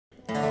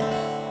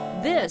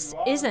This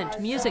isn't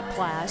music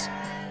class.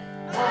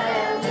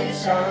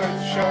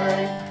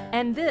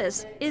 And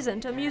this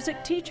isn't a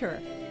music teacher.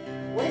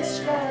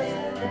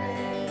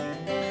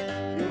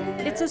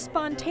 It's a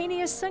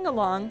spontaneous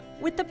sing-along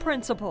with the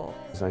principal.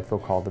 I feel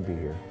called to be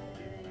here.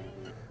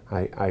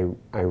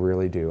 I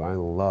really do. I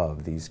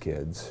love these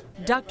kids.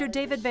 Dr.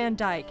 David Van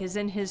Dyke is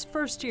in his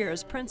first year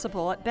as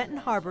principal at Benton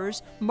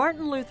Harbor's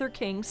Martin Luther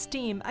King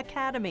STEAM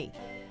Academy.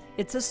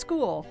 It's a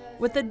school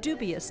with a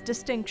dubious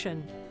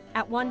distinction.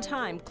 At one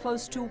time,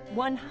 close to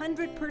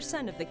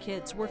 100% of the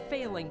kids were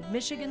failing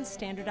Michigan's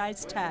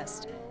standardized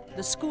test.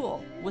 The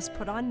school was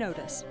put on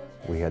notice.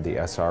 We had the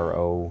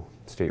SRO,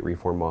 State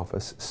Reform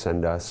Office,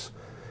 send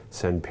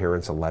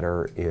parents a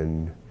letter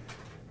in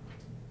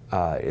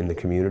the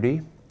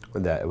community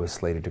that it was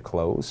slated to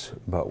close,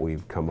 but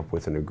we've come up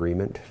with an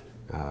agreement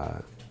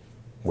where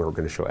we're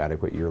going to show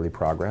adequate yearly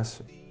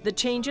progress. The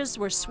changes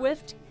were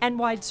swift and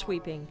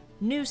wide-sweeping.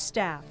 New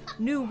staff,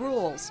 new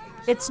rules.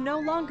 It's no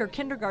longer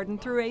kindergarten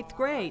through 8th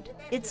grade.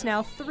 It's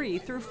now 3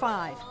 through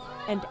 5,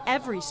 and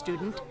every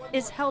student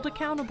is held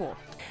accountable.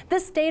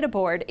 This data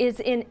board is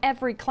in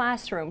every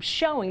classroom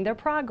showing their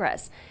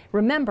progress.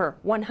 Remember,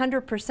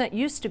 100%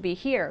 used to be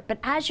here, but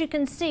as you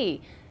can see,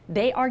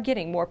 they are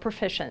getting more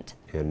proficient.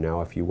 And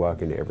now if you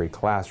walk into every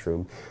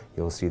classroom,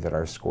 you'll see that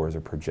our scores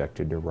are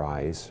projected to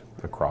rise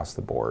across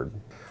the board.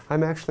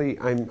 I'm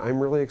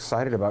really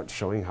excited about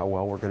showing how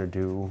well we're going to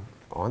do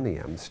on the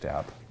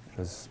M-STEP,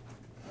 because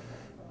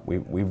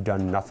we've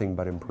done nothing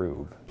but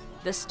improve.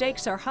 The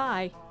stakes are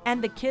high,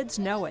 and the kids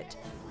know it.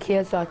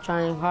 Kids are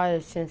trying harder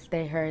since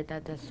they heard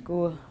that the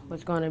school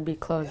was going to be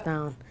closed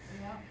down.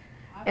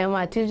 And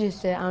my teacher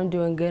said I'm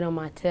doing good on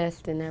my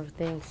test and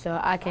everything, so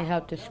I can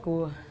help the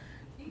school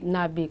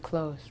not be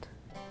closed.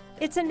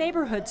 It's a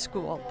neighborhood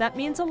school. That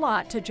means a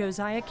lot to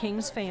Josiah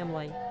King's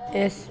family.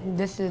 This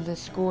is the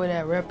school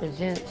that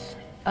represents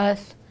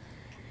us,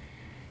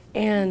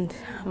 and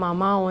my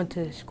mom went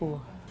to the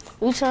school.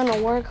 We're trying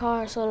to work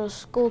hard so the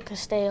school can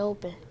stay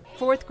open.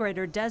 4th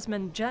grader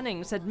Desmond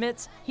Jennings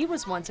admits he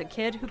was once a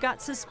kid who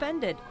got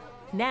suspended.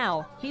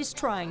 Now he's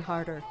trying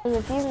harder.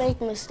 If you make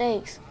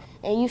mistakes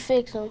and you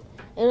fix them,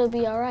 it'll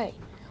be all right.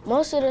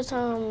 Most of the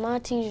time, my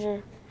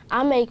teacher,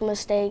 I make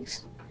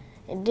mistakes,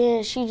 and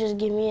then she just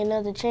give me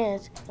another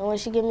chance. And when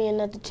she give me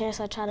another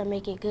chance, I try to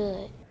make it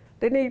good.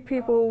 They need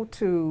people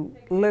to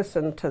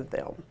listen to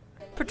them.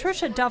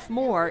 Patricia Duff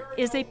Moore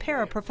is a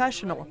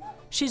paraprofessional.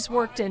 She's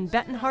worked in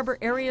Benton Harbor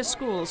area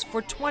schools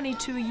for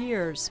 22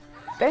 years.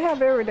 They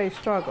have everyday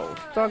struggles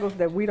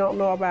that we don't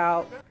know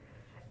about,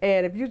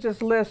 and if you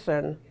just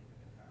listen,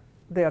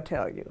 they'll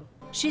tell you.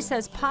 She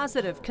says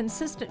positive,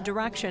 consistent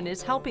direction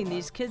is helping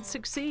these kids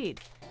succeed.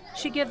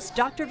 She gives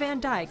Dr. Van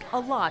Dyke a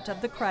lot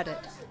of the credit.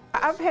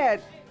 I've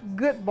had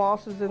good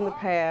bosses in the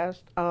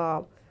past,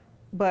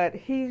 but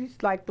he's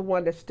like the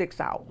one that sticks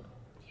out.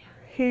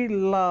 He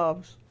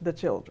loves the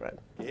children.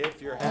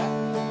 If you're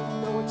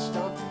happy, know it's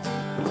starting.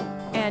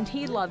 And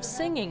he loves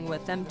singing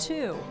with them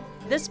too.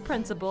 This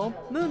principal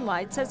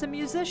moonlights as a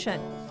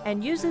musician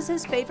and uses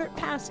his favorite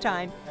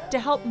pastime to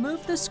help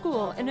move the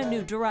school in a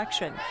new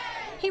direction.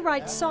 He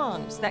writes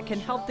songs that can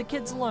help the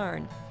kids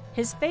learn.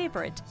 His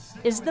favorite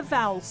is the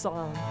vowel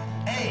song.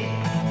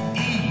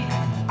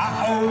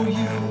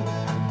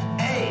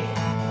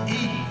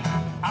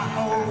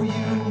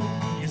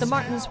 The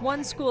Martin's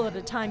One School at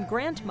a Time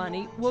grant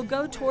money will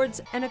go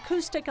towards an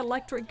acoustic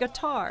electric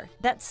guitar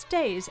that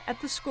stays at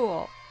the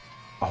school.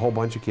 A whole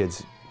bunch of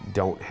kids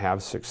don't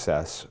have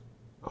success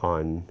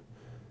on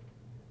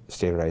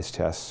standardized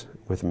tests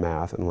with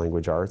math and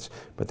language arts,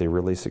 but they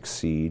really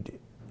succeed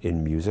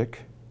in music,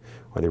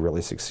 or they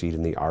really succeed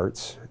in the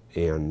arts,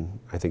 and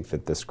I think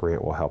that this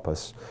grant will help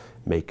us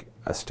make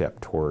a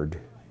step toward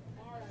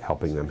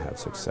helping them have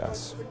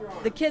success.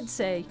 The kids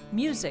say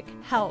music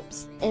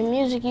helps. In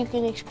music, you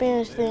can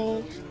experience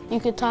things, you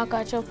can talk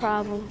out your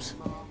problems,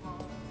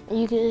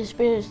 and you can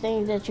experience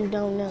things that you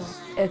don't know.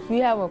 If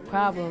you have a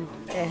problem,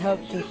 it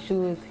helps you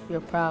soothe your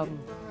problem,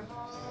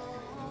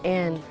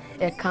 and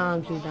it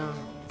calms you down.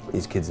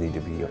 These kids need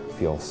to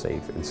feel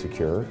safe and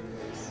secure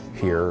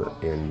here,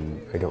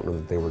 and I don't know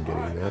that they were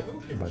getting that,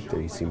 but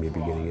they seem to be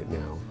getting it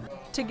now.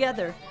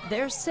 Together,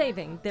 they're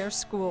saving their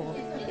school.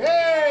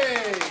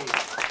 Yay!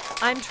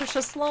 I'm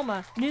Tricia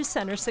Sloma, News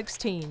Center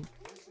 16.